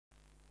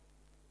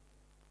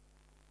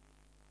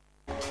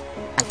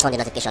turn the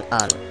notification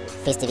on.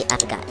 Facetv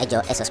Africa, ẹ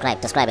jọ̀ọ́ ẹ subscribe,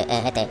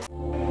 hete.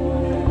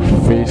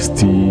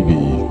 Facetv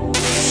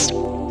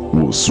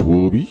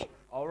Muswobi.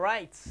 All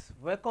right,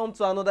 welcome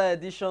to another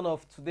edition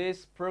of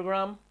today's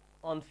program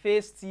on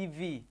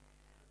Facetv.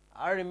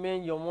 I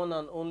remain your one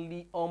and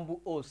only humble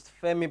host,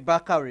 Femi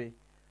Bakare.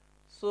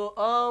 So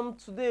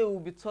today we'll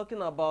be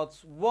talking about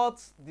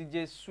what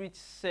DJ Switch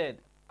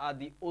said at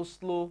the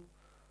Oslo.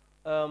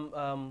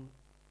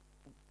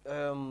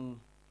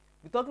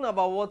 We're talking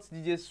about what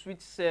DJ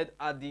Switch said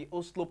at the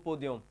Oslo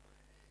podium.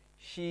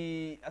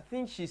 I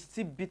think she's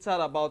still bitter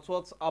about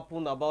what's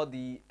happened about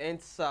the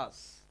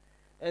EndSARS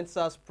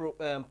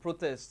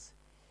protest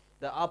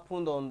that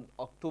happened on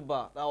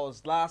October. That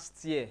was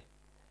last year.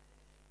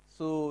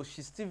 So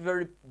she's still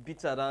very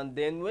bitter. And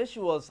then when she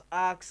was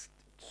asked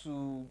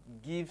to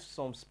give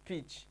some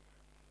speech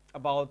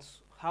about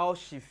how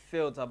she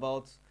felt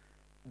about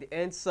the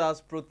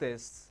EndSARS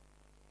protests,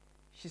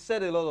 she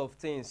said a lot of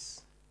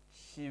things.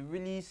 She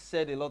really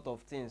said a lot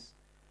of things.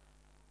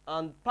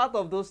 And part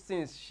of those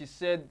things she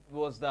said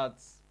was that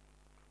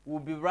we'll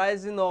be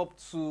rising up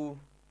to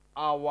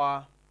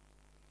our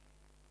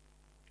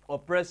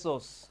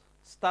oppressors,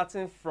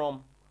 starting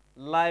from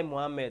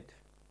Muhammed.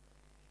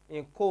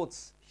 In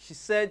quotes, she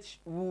said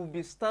we'll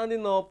be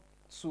standing up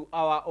to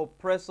our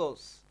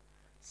oppressors,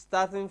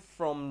 starting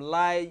from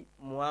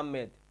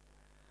Muhammed.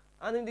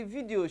 And in the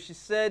video, she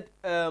said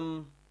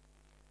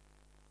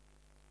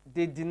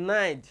they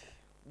denied.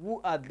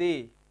 Who are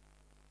they?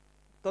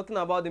 Talking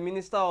about the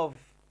Minister of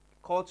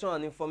Culture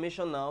and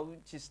Information now,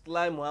 which is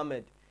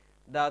Muhammed,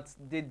 that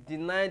they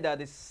denied that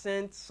they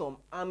sent some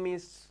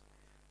armies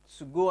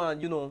to go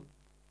and,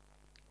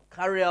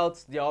 carry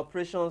out their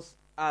operations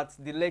at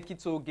the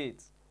Lekki toll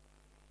gate.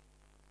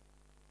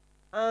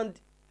 And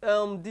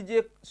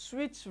DJ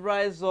Switch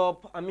rise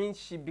up.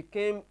 She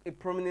became a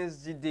prominent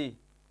GD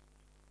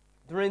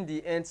during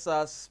the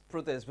EndSARS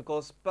protest,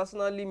 because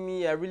personally,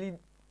 me, I really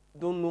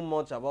don't know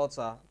much about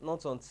her,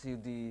 not until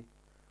the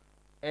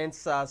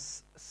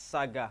EndSARS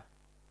saga.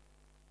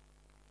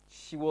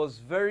 She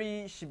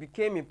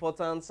became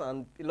important,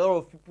 and a lot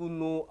of people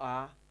know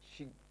her.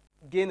 She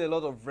gained a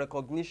lot of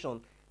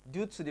recognition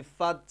due to the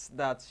fact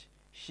that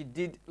she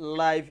did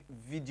live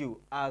video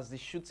as the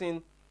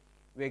shootings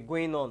were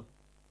going on.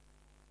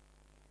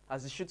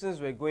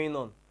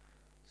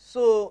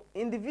 So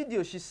in the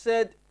video, she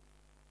said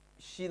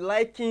she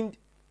likened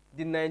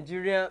the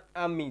Nigerian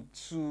army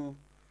to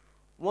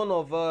one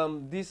of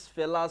this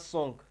fella's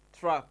song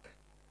track,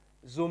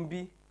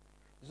 Zombie.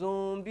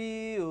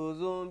 Zombie, oh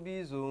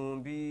zombie,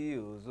 zombie,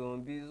 oh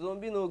zombie.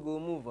 Zombie no go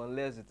move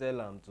unless you tell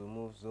him to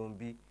move,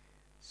 zombie.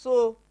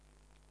 So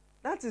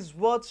that is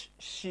what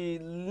she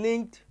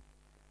linked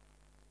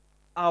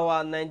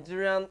our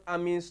Nigerian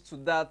armies to.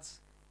 That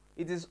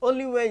it is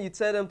only when you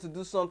tell them to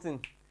do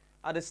something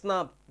at the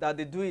snap that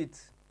they do it.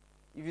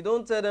 If you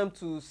don't tell them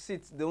to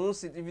sit, they won't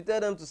sit. If you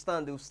tell them to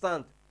stand, they will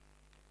stand.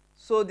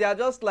 So they are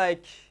just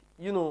like,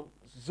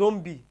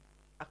 zombie,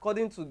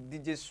 according to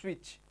DJ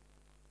Switch.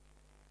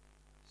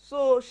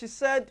 So she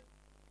said,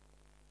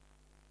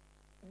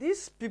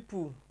 these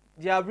people,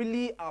 they are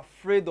really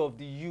afraid of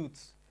the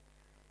youth.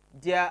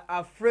 They are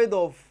afraid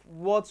of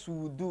what we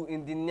will do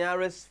in the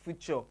nearest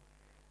future.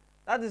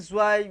 That is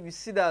why we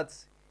see that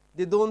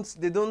they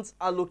don't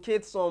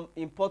allocate some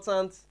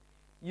important,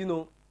 they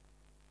don't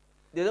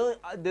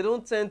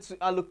tend to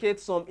allocate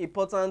some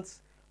important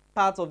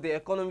part of the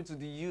economy to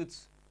the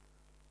youth,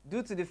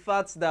 due to the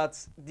fact that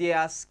they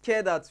are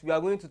scared that we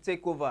are going to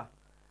take over.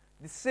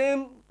 The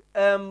same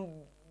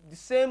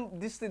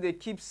this thing they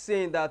keep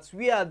saying, that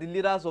we are the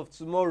leaders of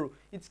tomorrow.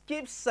 It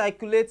keeps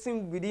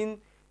circulating within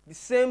the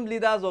same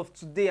leaders of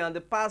today and the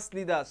past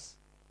leaders.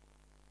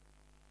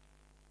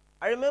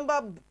 I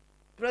remember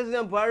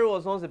President Buhari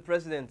was once the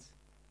president.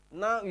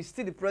 Now he's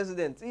still the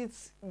president.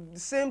 It's the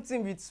same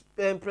thing with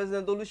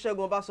President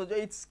Olusegun Obasanjo.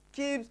 It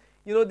keeps,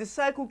 the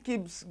cycle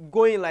keeps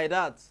going like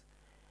that.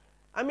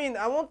 I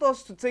want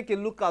us to take a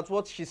look at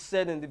what she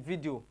said in the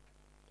video.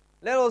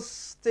 Let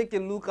us take a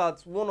look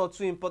at one or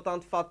two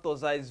important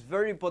factors that is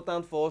very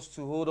important for us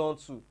to hold on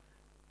to.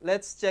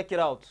 Let's check it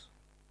out.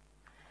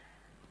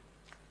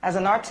 As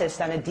an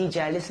artist and a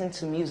DJ, I listen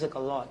to music a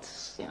lot,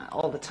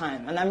 all the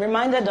time. And I'm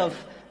reminded of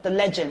the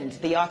legend,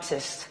 the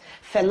artist,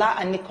 Fela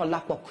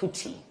Anikulapo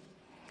Kuti.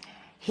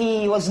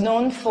 He was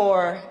known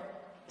for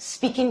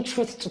speaking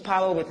truth to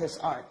power with his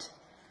art.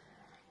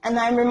 And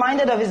I'm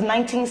reminded of his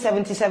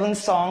 1977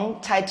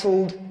 song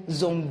titled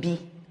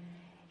Zombie.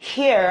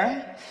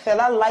 Here,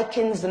 Fela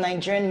likens the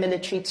Nigerian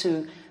military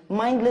to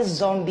mindless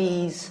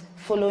zombies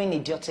following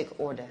idiotic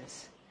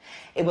orders.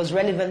 It was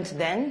relevant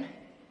then,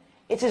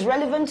 it is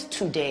relevant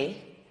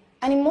today,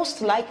 and it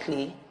most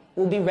likely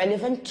will be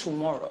relevant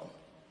tomorrow,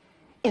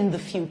 in the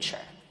future.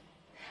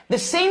 The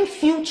same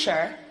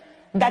future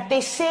that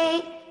they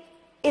say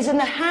is in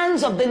the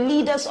hands of the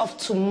leaders of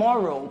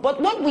tomorrow.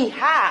 But what we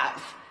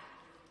have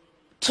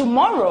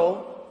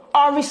tomorrow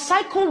are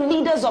recycled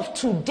leaders of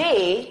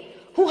today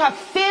who have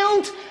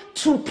failed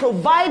to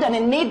provide an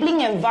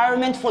enabling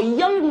environment for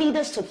young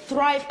leaders to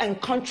thrive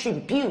and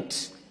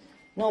contribute.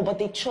 No, but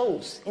they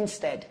chose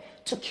instead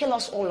to kill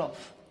us all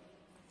off,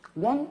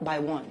 one by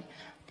one.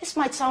 This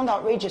might sound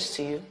outrageous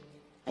to you,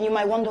 and you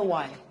might wonder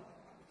why.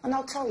 And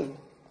I'll tell you.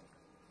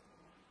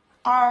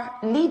 Our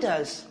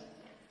leaders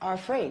are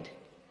afraid.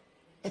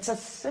 It's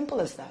as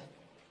simple as that.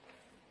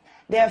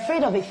 They're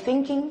afraid of a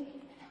thinking,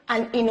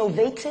 an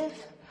innovative,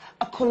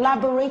 a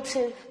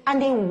collaborative,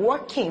 and a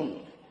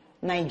working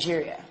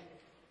Nigeria.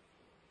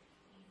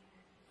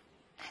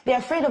 They're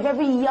afraid of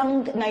every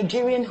young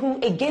Nigerian who,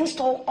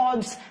 against all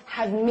odds,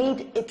 have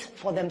made it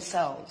for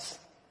themselves.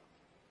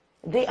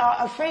 They are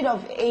afraid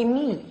of a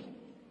me,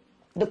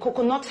 the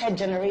coconut head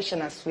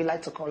generation, as we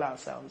like to call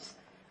ourselves.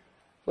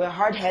 We're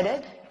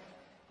hard-headed,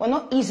 we're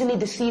not easily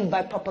deceived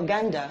by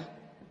propaganda,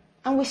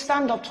 and we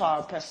stand up to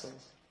our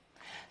oppressors.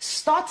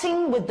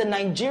 Starting with the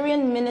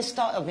Nigerian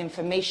Minister of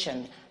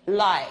Information,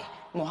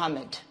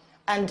 Muhammed.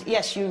 And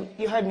yes, you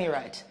heard me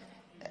right.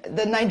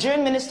 The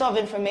Nigerian Minister of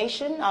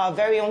Information, our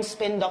very own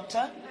spin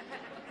doctor.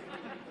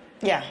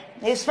 Yeah,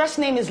 his first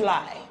name is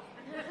Lai.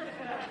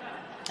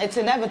 It's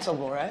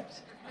inevitable, right?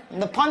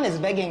 The pun is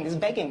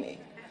begging me.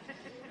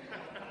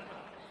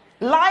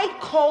 Lai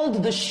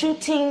called the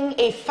shooting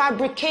a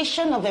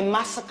fabrication of a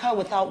massacre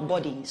without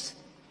bodies.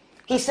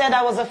 He said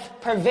I was a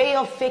purveyor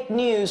of fake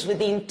news with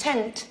the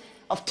intent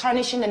of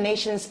tarnishing the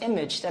nation's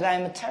image, that I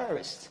am a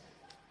terrorist,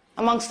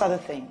 amongst other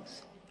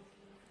things.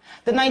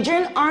 The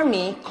Nigerian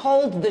army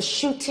called the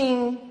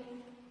shooting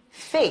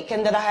fake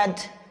and that I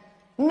had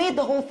made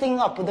the whole thing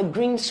up with a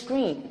green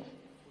screen.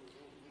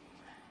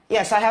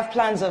 Yes, I have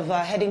plans of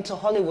heading to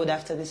Hollywood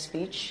after this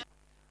speech.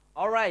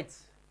 All right,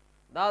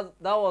 that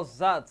was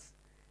that.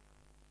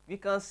 We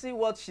can see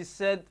what she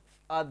said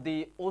at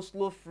the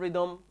Oslo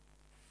Freedom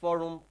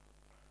Forum.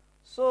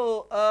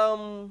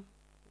 So,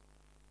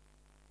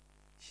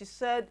 she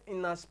said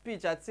in her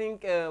speech, I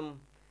think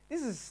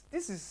this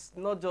is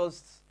not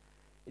just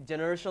a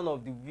generation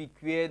of the weak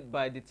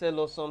whereby they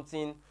tell us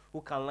something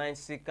who can line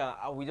sick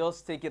and we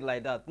just take it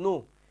like that.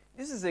 No,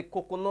 this is a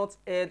coconut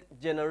head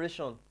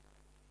generation.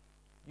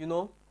 You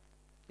know,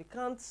 you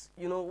can't,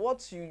 you know,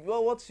 what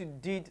you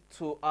did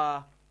to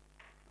our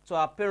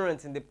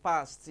parents in the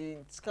past,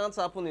 it can't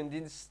happen in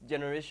this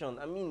generation.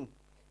 I mean,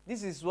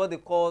 this is what they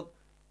call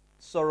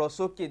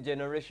Sorosoke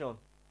generation.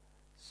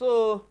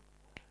 So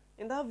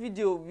in that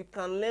video we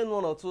can learn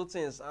one or two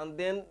things, and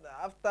then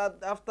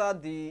after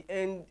the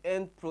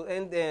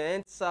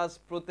end SARS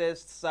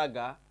protest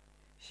saga,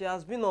 she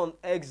has been on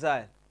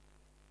exile.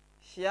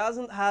 She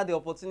hasn't had the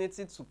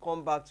opportunity to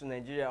come back to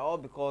Nigeria, all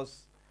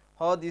because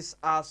all this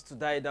has to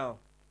die down.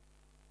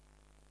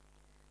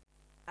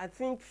 I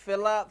think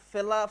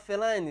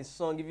Fela in his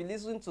song, if you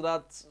listen to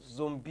that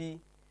Zombie,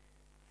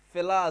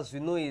 Fela, as we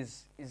know,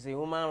 is a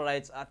human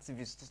rights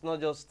activist. It's not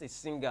just a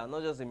singer,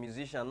 not just a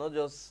musician, not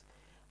just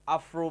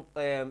Afro,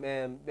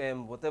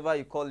 whatever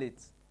you call it.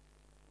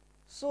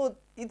 So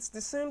it's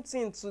the same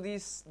thing to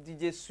this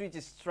DJ Switch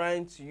is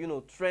trying to, you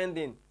know,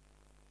 trending.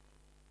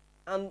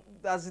 And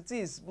as it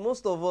is,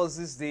 most of us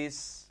these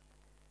days,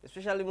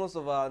 especially most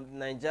of our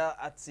Niger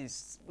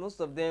artists,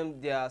 most of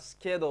them, they are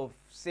scared of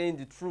saying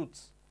the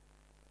truth.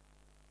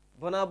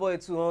 Burna Boy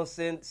too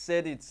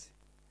said it.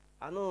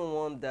 I don't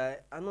want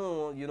that. I don't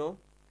want, you know,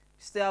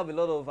 still have a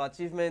lot of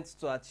achievements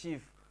to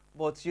achieve,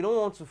 but you don't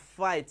want to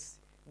fight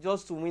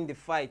just to win the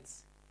fight.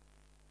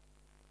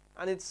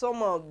 And it's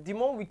somehow, the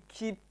more we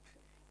keep,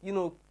 you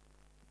know,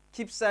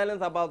 keep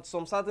silent about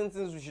some certain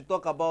things we should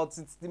talk about,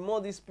 it's the more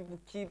these people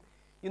keep,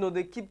 you know,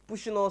 they keep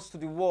pushing us to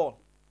the wall.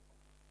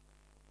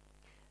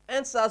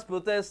 EndSARS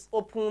protests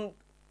opened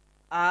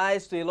our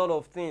eyes to a lot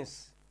of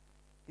things.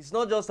 It's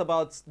not just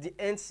about the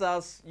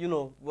EndSARS, you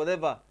know,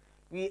 whatever.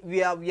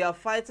 We are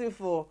fighting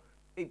for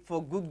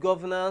good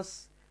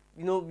governance.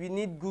 You know, we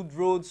need good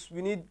roads.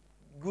 We need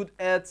good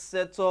health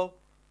sector.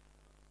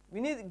 We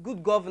need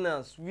good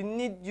governance. We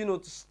need, you know,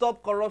 to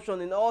stop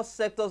corruption in all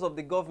sectors of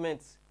the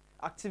government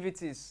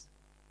activities.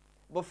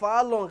 But for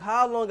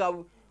how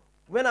long?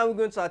 When are we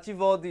going to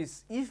achieve all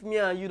this? If me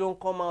and you don't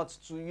come out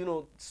to, you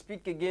know,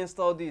 speak against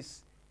all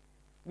this,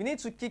 we need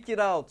to kick it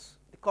out.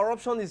 The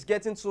corruption is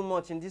getting too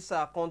much in this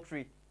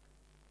country.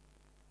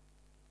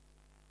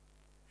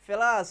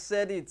 Fela has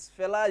said it.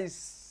 Fela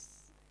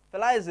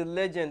is a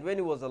legend. When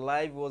he was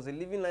alive, he was a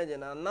living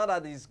legend. And now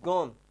that he's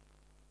gone,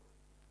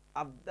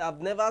 I've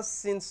never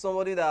seen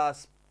somebody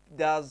that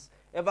has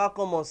ever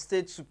come on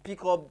stage to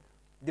pick up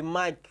the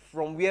mic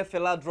from where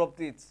Fela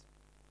dropped it.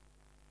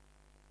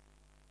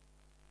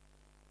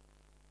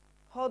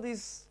 All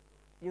this,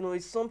 you know,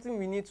 is something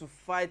we need to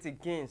fight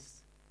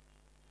against.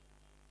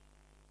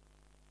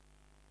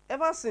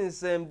 Ever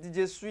since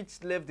DJ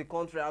Switch left the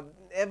country, I've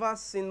ever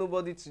seen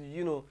nobody to,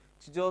 you know,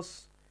 to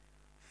just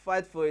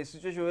fight for a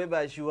situation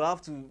whereby she will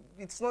have to,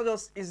 it's not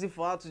just easy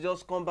for her to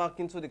just come back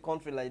into the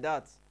country like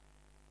that.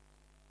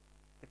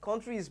 The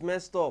country is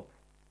messed up.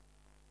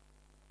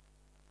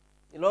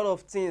 A lot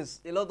of things,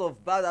 a lot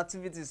of bad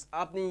activities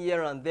happening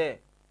here and there.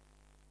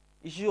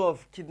 Issue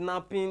of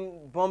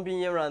kidnapping, bombing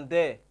here and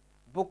there.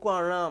 Boko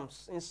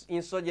Haram's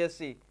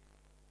insurgency.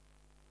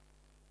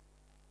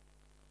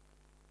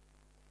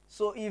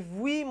 So if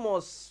we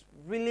must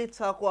really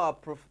tackle our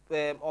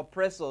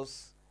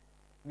oppressors,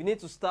 we need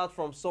to start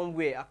from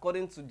somewhere,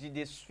 according to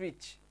DJ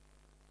Switch.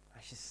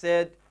 And she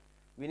said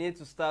we need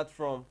to start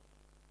from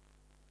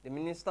the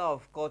Minister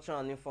of Culture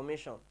and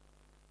Information,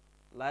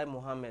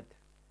 Muhammed.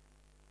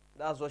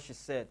 That's what she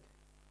said.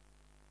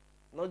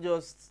 Not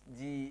just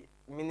the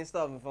Minister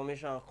of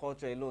Information and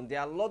Culture alone. There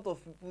are a lot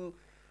of people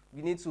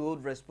we need to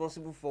hold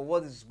responsible for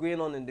what is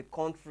going on in the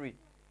country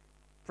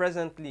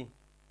presently.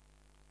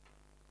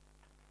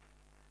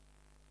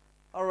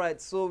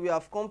 Alright, so we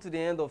have come to the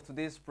end of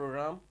today's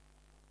program.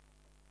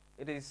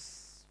 It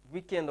is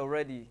weekend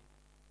already.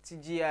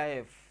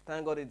 TGIF.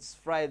 Thank God it's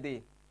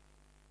Friday.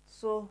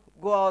 So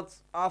go out,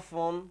 have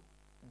fun,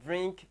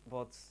 drink,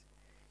 but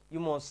you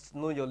must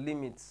know your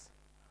limits.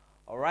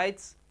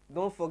 Alright?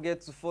 Don't forget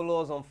to follow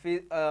us on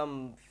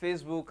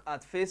Facebook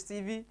at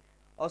Facetv,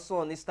 also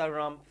on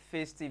Instagram,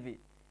 Facetv.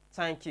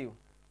 Thank you.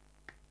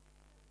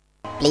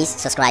 Please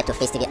subscribe to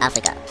Facetv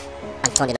Africa and turn the